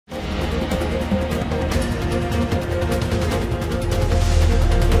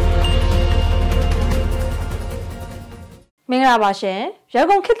မင်္ဂလာပါရှင်ရန်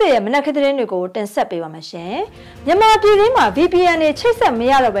ကုန်ခေတ်သစ်ရဲ့မနက်ခင်းသတင်းတွေကိုတင်ဆက်ပေးပါမယ်ရှင်မြန်မာပြည်တွင်းမှာ VPN တွေချိတ်ဆက်မ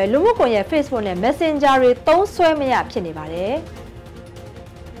ရတော့ပဲလူမှုကွန်ရက် Facebook နဲ့ Messenger တွေသုံးစွဲမရဖြစ်နေပါတယ်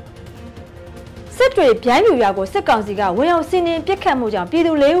စစ်တွေဗျိုင်းလူရွာကိုစစ်ကောင်စီကဝင်ရောက်စီးနင်းပစ်ခတ်မှုကြောင့်ပြည်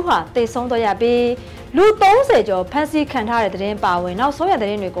သူ၄ဦးဟာတေဆုံးသွားရပြီးလူ30ကျော်ဖမ်းဆီးခံထားတဲ့သတင်းပါဝင်နောက်ဆုံးရသ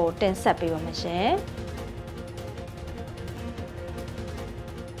တင်းတွေကိုတင်ဆက်ပေးပါမယ်ရှင်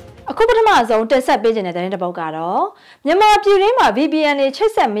အခုပထမဆုံးတက်ဆက်ပေးခြင်းတဲ့သတင်းတစ်ပုဒ်ကတော့မြန်မာပြည်တွင်းမှာ VPN တွေချိ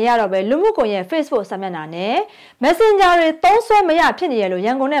တ်ဆက်မရတော့ပဲလူမှုကွန်ရက် Facebook စာမျက်နှာနဲ့ Messenger တွေသုံးစွဲမရဖြစ်နေရလို့ရ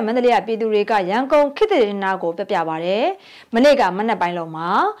န်ကုန်နဲ့မန္တလေးပြည်သူတွေကရန်ကုန်ခေတ်သစ်နာကိုပြပြပါတယ်။မနေ့ကမနက်ပိုင်းလုံးမှာ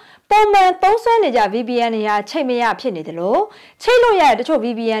ပုံမှန်သုံးစွဲနေကြ VPN တွေဟာချိတ်မရဖြစ်နေတယ်လို့ချိတ်လို့ရတဲ့တချို့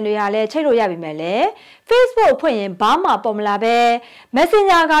VPN တွေဟာလည်းချိတ်လို့ရပြီမဲ့လေ Facebook ဖွင့်ရင်ဘာမှပေါ်မလာပဲ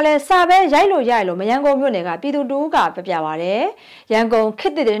Messenger ကလည်းစာပဲရိုက်လို့ရရလို့မရန်ကုန်မြို့နယ်ကပြည်သူတို့ကပြပြပါတယ်။ရန်ကုန်ခေ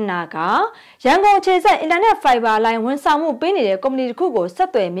တ်သစ်နာကရန်ကုန်ခြေဆက်အင်တာနက်ဖိုင်ဘာလိုင်းဝန်ဆောင်မှုပေးနေတဲ့ကုမ္ပဏီတစ်ခုကိုဆက်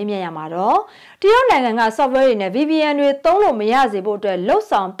သွယ်မေးမြန်းရမှာတော့တရုတ်နိုင်ငံက software တွေနဲ့ VPN တွေသုံးလို့မရစေဖို့အတွက်လှုပ်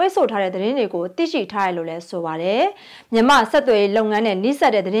ဆောင်ပိတ်ဆို့ထားတဲ့သတင်းတွေကိုသိရှိထားရလို့လည်းဆိုပါတယ်။မြန်မာဆက်သွယ်လုပ်ငန်းနဲ့နှိစ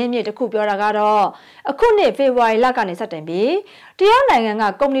က်တဲ့သတင်းအမြစ်တစ်ခုပြောတာကတော့အခုနှစ်ဖေဖော်ဝါရီလကနေစတင်ပြီးတရုတ်နိုင်ငံက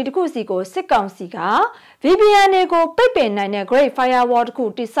ကုမ္ပဏီတစ်ခုစီကိုစစ်ကောင်စီက VPN တွေကိုပိတ်ပင်နိုင်တဲ့ Great Firewall တစ်ခု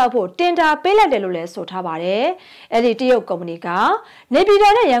တိစောက်ဖို့တင်ဒါပေးလိုက်တယ်လို့လည်းဆိုထားပါတယ်။အဲဒီတရုတ်ကုမ္ပဏီကနေပြည်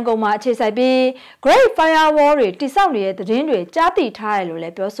တော်နဲ့ရန်ကုန်မှာအခြေစိုက်ပြီး Great Firewall တွေတိစောက်နေတဲ့သတင်းတွေကြားသိထားတယ်လို့လ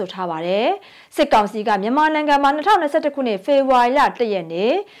ည်းပြောဆိုထားပါတယ်။စစ်ကောင်စီကမြန်မာနိုင်ငံမှာ2021ခုနှစ်ဖေဖော်ဝါရီလ1ရက်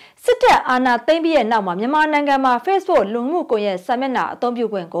နေ့စစ်တပ်အာဏာသိမ်းပြီးတဲ့နောက်မှာမြန်မာနိုင်ငံမှာ Facebook လူမှုကွန်ရက်စာမျက်နှာအသုံးပြု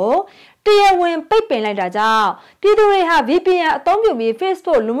ခွင့်ကိုတရားဝင်ပိတ်ပင်လိုက်တာကြောင့်ပြည်သူတွေဟာ VPN အသုံးပြုပြီး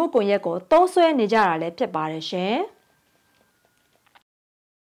Facebook လူမှုကွန်ရက်ကိုသုံးစွဲနေကြတာလည်းဖြစ်ပါတယ်ရှင်။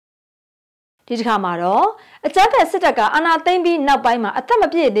ဒီတစ်ခါမှာတော့အကြမ်းဖက်စစ်တပ်ကအာဏာသိမ်းပြီးနောက်ပိုင်းမှာအသက်မ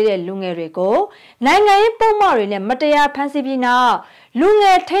ပြည့်သေးတဲ့လူငယ်တွေကိုနိုင်ငံရေးပုံမှန်တွေနဲ့မတရားဖမ်းဆီးပြီးနောက်လူင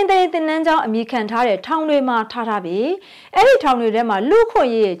ယ်ထိန်းသိမ်းတင်နန်းကြောင်းအမိခံထားတဲ့ထောင်တွေမှာထားပြီးအဲ့ဒီထောင်တွေထဲမှာလူခွင့်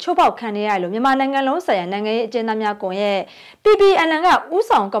ရေးချိုးဖောက်ခံနေရလို့မြန်မာနိုင်ငံလုံးဆိုင်ရာနိုင်ငံရေးအကျဉ်းသားများကွန်ရက် PPNM ကဦး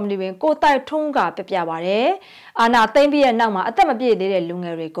ဆောင်ကော်မတီဝင်ကိုတိုက်ထွန်းကပြပါဗျ။အာဏာသိမ်းပြီးတဲ့နောက်မှာအသက်မပြည့်သေးတဲ့လူင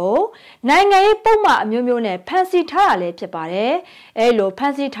ယ်တွေကိုနိုင်ငံရေးပုံမှန်အမျိုးမျိုးနဲ့ဖမ်းဆီးထားရလည်းဖြစ်ပါတယ်။အဲလိုဖ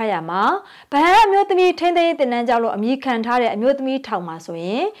မ်းဆီးထားရမှာဗဟန်းအမျိုးသမီးထိန်းသိမ်းတင်နန်းကြောင်းလို့အမိခံထားတဲ့အမျိုးသမီးထောင်မှာဆိုရ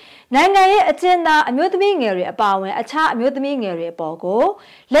င်နိုင်ငံရေးအကျဉ်းသားအမျိုးသမီးငယ်တွေအပါအဝင်အခြားအမျိုးသမီးငယ်တွေအပေါ်ကို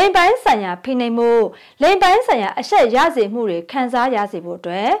လိမ်ပိုင်းဆိုင်ရာဖိနှိပ်မှုလိမ်ပိုင်းဆိုင်ရာအဆက်ရစေမှုတွေခံစားရစေဖို့အ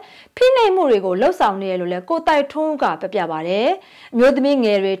တွက်ဖိနှိပ်မှုတွေကိုလှုပ်ဆောင်နေရလို့လဲကိုတိုက်ထွန်းကပြပါတယ်အမျိုးသမီးင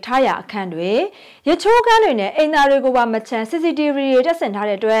ယ်တွေထားရအခန်းတွေရချိုးကန်းတွေနဲ့အိမ်သားတွေကိုပါမချမ်း CCTV တွေတက်ဆင်ထား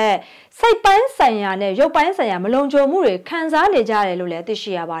တဲ့အတွက်စိတ်ပိုင်းဆိုင်ရာနဲ့ရုပ်ပိုင်းဆိုင်ရာမလုံခြုံမှုတွေခံစားနေကြရတယ်လို့လည်းသိ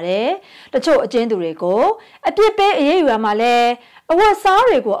ရှိရပါတယ်တချို့အကျဉ်းသူတွေကိုအပြစ်ပေးအရေးယူရမှာလဲအဝတ်စား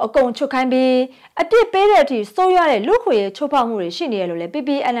တွေကိုအကုန်ချုပ်ခိုင်းပြီးအပြစ်ပေးတဲ့အထိစိုးရတဲ့လူခွေချိုးဖောက်မှုတွေရှိနေရလို့လည်း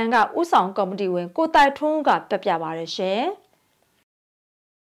PPNM ကဦးဆောင်ကော်မတီဝင်ကိုတိုက်ထွန်းကပြပါရရှင်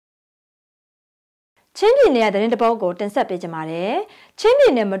ချင်းပြည်နယ်သတင်းတပုတ်ကိုတင်ဆက်ပေးကြပါမယ်။ချင်းပြ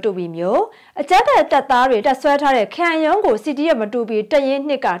ည်နယ်မတူပီမြို့အကြမ်းဖက်တပ်သားတွေတပ်ဆွဲထားတဲ့ခရိုင်ရုံးကို CDF မတူပီတပ်ရင်း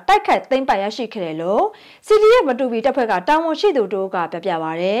နှစ်ကတိုက်ခတ်သိမ်းပိုက်ရရှိခဲ့တယ်လို့ CDF မတူပီတပ်ဖွဲ့ကတာဝန်ရှိသူတို့ကပြ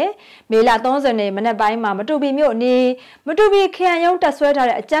ပါရယ်။မေလ30ရက်နေ့မနက်ပိုင်းမှာမတူပီမြို့အနီးမတူပီခရိုင်ရုံးတပ်ဆွဲထား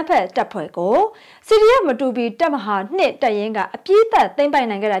တဲ့အကြမ်းဖက်တပ်ဖွဲ့ကို CDF မတူပီတပ်မဟာ2တပ်ရင်းကအပြည့်အသက်သိမ်းပိုက်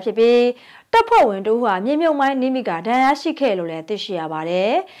နိုင်ခဲ့တာဖြစ်ပြီးတပ်ဖွဲ့ဝင်တို့ဟာမြေမြုပ်မိုင်းနိမိကဒဏ်ရာရှိခဲ့လို့လည်းသိရှိရပါတ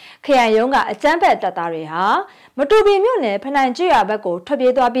ယ်။ခရိုင်ရုံးကအကြမ်းဖက်တပ်သားတွေဟာမတူပီမြို့နယ်ဖနန်ကျွော်ဘက်ကိုထွက်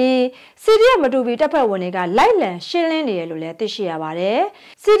ပြေးသွားပြီး CDF မတူပီတပ်ဖွဲ့ဝင်တွေကလိုက်လံရှင်းလင်းနေရလို့လည်းသိရှိရပါတယ်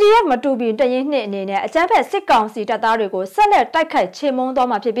။ CDF မတူပီတပ်ရင်းနှစ်အနေနဲ့အကြမ်းဖက်စစ်ကောင်စီတပ်သားတွေကိုဆက်လက်တိုက်ခိုက်ချေမှုန်းသွား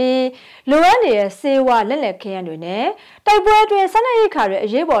မှာဖြစ်ပြီးလိုအပ်နေတဲ့စေဝါလက်လက်ခရမ်းတွေနဲ့တိုက်ပွဲအတွင်းဆက်လက်ရိခါတွေအ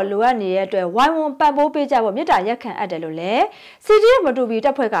ရေးပေါ်လိုအပ်နေတဲ့အတွက်ဝိုင်းဝန်းပံ့ပိုးပေးကြဖို့မြစ်တာရက်ခံအပ်တယ်လို့လည်း CDF မတူပီတ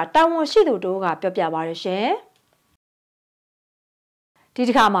ပ်ဖွဲ့ကတာဝန်ရှိသူတို့ကပြပါရရှင်ဒီ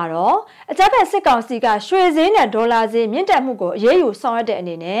တစ်ခါမှာတော့အကြမ်းဖက်စစ်ကောင်စီကရွှေဈေးနဲ့ဒေါ်လာဈေးမြင့်တက်မှုကိုအရေးယူဆောင်ရွက်တဲ့အ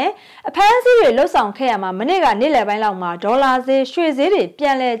နေနဲ့အဖမ်းအဆီးတွေလှုပ်ဆောင်ခဲ့ရမှာမနေ့ကနေ့လယ်ပိုင်းလောက်မှာဒေါ်လာဈေးရွှေဈေးတွေပြ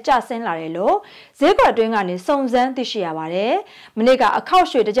န်လည်ကျဆင်းလာတယ်လို့ဈေးကွက်တွင်းကနေစုံစမ်းသိရှိရပါတယ်။မနေ့ကအခောက်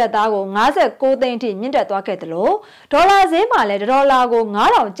ရွှေတစ်ကြက်သားကို59သိန်းအထိမြင့်တက်သွားခဲ့တယ်လို့ဒေါ်လာဈေးမှာလည်းဒေါ်လာကို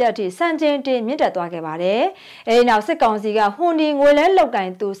9000ကျပ်အထိစံချိန်တင်မြင့်တက်သွားခဲ့ပါတယ်။အဲဒီနောက်စစ်ကောင်စီကဟွန်ဒီငွေလဲလောက်ကင်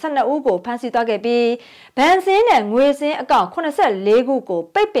သူ12ဦးကိုဖမ်းဆီးသွားခဲ့ပြီးဗန်စင်းနဲ့ငွေစင်းအကောင့်84ခုကို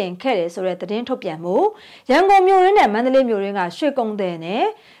ပိတ်ပင်ခဲ့တယ်ဆိုတဲ့သတင်းထုတ်ပြန်မှုရန်ကုန်မြို့ရင်းနဲ့မန္တလေးမြို့ရင်းကရွှေကုန်းတဲ့နဲ့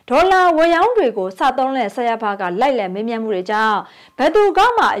ဒေါ်လာဝယ်ရောင်းတွေကိုစသုံးတဲ့ဆက်ရဖားကလိုက်လံမေးမြန်းမှုတွေကြောင့်ဘယ်သူက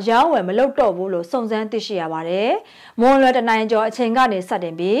မှအယောင်းဝယ်မလုပ်တော့ဘူးလို့စုံစမ်းသိရှိရပါတယ်။မွန်လွယ်တနိုင်ကျော်အချိန်ကနေစတ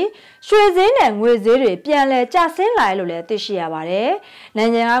င်ပြီးရွှေဈေးနဲ့ငွေဈေးတွေပြန်လည်ကျဆင်းလာရလို့လည်းသိရှိရပါတယ်။နို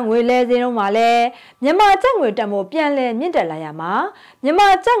င်ငံကငွေလဲဈေးလုံးမှာလည်းမြန်မာကျပ်ငွေတန်ဖိုးပြန်လည်မြင့်တက်လာရမှာမြန်မာ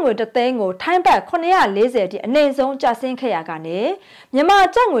ကျပ်ငွေတစ်သိန်းကိုထိုင်းဘတ်940တိအနည်းဆုံးကျဆင်းခဲ့ရကနေမြန်မာ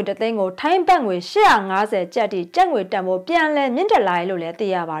ကျပ်ငွေတစ်သိန်းကိုထိုင်းဘတ်ငွေ850ကျပ်တိကျပ်ငွေတန်ဖိုးပြန်လည်မြင့်တက်လာရလို့လည်းသိ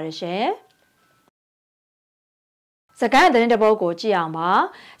ရပါတယ်ရှင်။စကိုင်းသတင်းတပုတ်ကိုကြည့်အောင်ပါ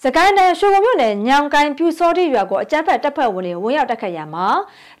စကိုင်းနယ်ရွှေဘုံမြို့နယ်ညောင်ကိုင်းပြူစောတိရွာကိုအကြမ်းဖက်တပ်ဖွဲ့ဝင်တွေဝင်ရောက်တိုက်ခတ်ရမှာ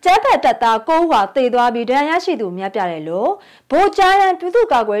ကျန်းဖက်တပ်သား9ဦးဟာတေသွားပြီးဒဏ်ရာရှိသူများပြတယ်လို့ဗိုလ်ကြားရန်ပြည်သူ့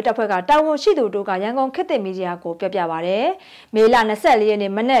ကာကွယ်တပ်ဖွဲ့ကတာဝန်ရှိသူတို့ကရန်ကုန်ခေတ်သစ်မီဒီယာကိုပြောပြပါရယ်မေလ24ရက်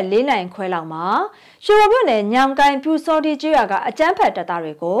နေ့မနက်4နာရီခွဲလောက်မှာရွှေဘုံမြို့နယ်ညောင်ကိုင်းပြူစောတိရွာကအကြမ်းဖက်တပ်သား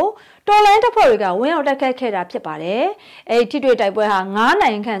တွေကိုတော်လိုင်းတပ်ဖွဲ့တွေကဝင်ရောက်တိုက်ခတ်ခဲ့တာဖြစ်ပါတယ်။အဲဒီထိတွေ့တိုက်ပွဲဟာ9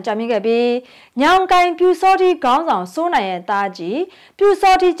နိုင်ခန့်ကြာမြင့်ခဲ့ပြီးညောင်ကိုင်းပြူစောတိခေါင်းဆောင်စိုးနိုင်ရဲ့သားကြီးပြူ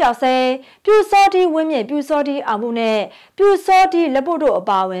စောတိကြောက်စဲပြူစောတိဝင်းမြင့်ပြူစောတိအောင်မှုနဲ့ပြူစောတိလက်ပုတ်တို့အ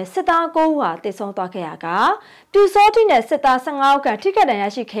ပါအဝင်စစ်သား9ဦးဟာတေဆုံးသွားခဲ့ရကပြူစောတိနဲ့စစ်သား15ဦးခန့်ထိခိုက်ဒဏ်ရာ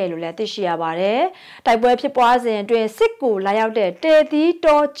ရှိခဲ့လို့လည်းသိရှိရပါတယ်။တိုက်ပွဲဖြစ်ပွားစဉ်အတွင်းစစ်ကူလာရောက်တဲ့တေသီ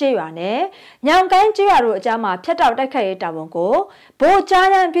တောကျေးရွာနဲ့ညောင်ကိုင်းကျေးရွာတို့အကြားမှာဖျက်တောက်တိုက်ခိုက်ရေးတာဝန်ကိုဗိုလ်ကြား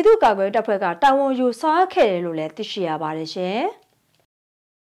ရန်ပြည်သူ့ကာကွယ်တပ်ဖွဲ့ကတာဝန်ယူဆောင်ရွက်ခဲ့တယ်လို့လည်းသိရှိရပါတယ်ရှင်။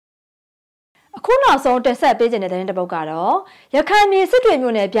အခုနောက်ဆုံးတင်ဆက်ပေးခြင်းတဲ့သတင်းတစ်ပုဒ်ကတော့ရခိုင်ပြည်စစ်တွေ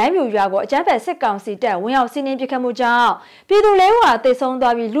မြို့နယ်ဗျိုင်းပြူရွာကိုအကြမ်းဖက်စစ်ကောင်စီတပ်ဝင်ရောက်စီးနင်းပစ်ခတ်မှုကြောင့်ပြည်သူ၄ဦးဟာသေဆုံး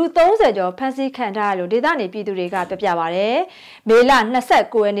သွားပြီးလူ30ကျော်ဖမ်းဆီးခံထားရလို့ဒေသနေပြည်သူတွေကပြောပြပါရယ်မေလ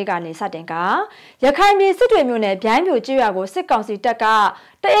29ရက်နေ့ကနေစတင်ကရခိုင်ပြည်စစ်တွေမြို့နယ်ဗျိုင်းပြူကျေးရွာကိုစစ်ကောင်စီတပ်က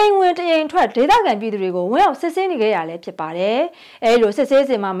တအိမ်ဝင်တအိမ်ထွက်ဒေသခံပြည်သူတွေကိုဝင်ရောက်စစ်ဆေးနေကြရလဲဖြစ်ပါတယ်။အဲလိုစစ်ဆေး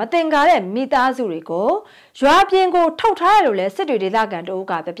စဉ်မှာမတင်ကားတဲ့မိသားစုတွေကိုရွာပြင်ကိုထုတ်ထားရလို့လဲစစ်တွေဒေသခံတို့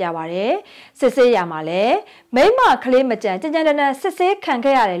ကပြပြပါရယ်။စစ်ဆေးရမှာလဲမိမကလေးမကြံကြံတန်းစစ်ဆေးခံ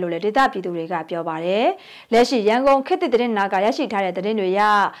ခဲ့ရတယ်လို့လဲဒေသပြည်သူတွေကပြောပါရယ်။လက်ရှိရန်ကုန်ခေတ်သစ်သတင်းနာကရရှိထားတဲ့သတင်းတွေအရ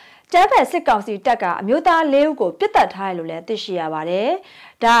ကျန်းဖက်စစ်ကောင်စီတပ်ကအမျိုးသား၄ဦးကိုပြစ်တက်ထားရလို့လဲသိရှိရပါတယ်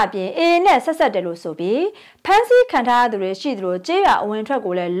။ဒါအပြင်အေနဲ့ဆက်ဆက်တယ်လို့ဆိုပြီးဖမ်းဆီးခံထားရသူတွေရှိသလိုကျေးရွာအဝင်ထွက်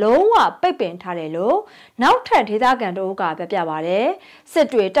ကိုလည်းလုံးဝပိတ်ပင်ထားတယ်လို့နောက်ထပ်ဒေသခံတို့ကပြပြပါတယ်။စစ်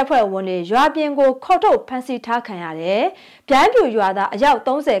တွေတပ်ဖွဲ့ဝင်တွေရွာပြင်ကိုခေါ်ထုတ်ဖမ်းဆီးထားခံရတယ်။ဗျိုင်းပြူရွာသားအယောက်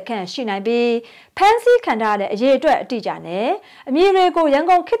30ခန့်ရှိနိုင်ပြီးဖမ်းဆီးခံထားတဲ့အရေးအတွက်အတိအကျနဲ့အမည်တွေကိုရန်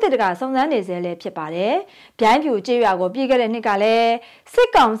ကုန်ခေတ်သစ်ကစုံစမ်းနေစေလဲဖြစ်ပါတယ်။ဗျိုင်းပြူကျေးရွာကိုပြီးခဲ့တဲ့နှစ်ကလည်းစစ်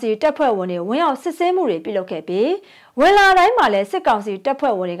ကောင်စီတပ်ဖွဲ့ဝင်တွေဝင်ရောက်စစ်ဆေးမှုတွေပြုလုပ်ခဲ့ပြီးဝင်လာတိုင်းမှာလည်းစစ်ကောင်စီတပ်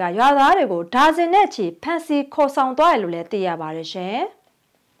ဖွဲ့ဝင်တွေကရွာသားတွေကိုဒါဇင်နဲ့ချီဖမ်းဆီးခေါ်ဆောင်သွားတယ်လို့လည်းသိရပါတယ်ရှင်။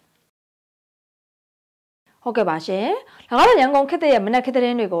ဟုတ်ကဲ့ပါရှင်။ဒါကတော့ရန်ကုန်ခေတ်သစ်ရဲ့မနက်ခေတ်သတ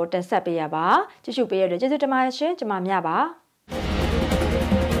င်းတွေကိုတင်ဆက်ပေးရပါ။ကြည့်ရှုပေးရတဲ့ကျေးဇူးတင်ပါတယ်ရှင်။ကျွန်မမြပါ။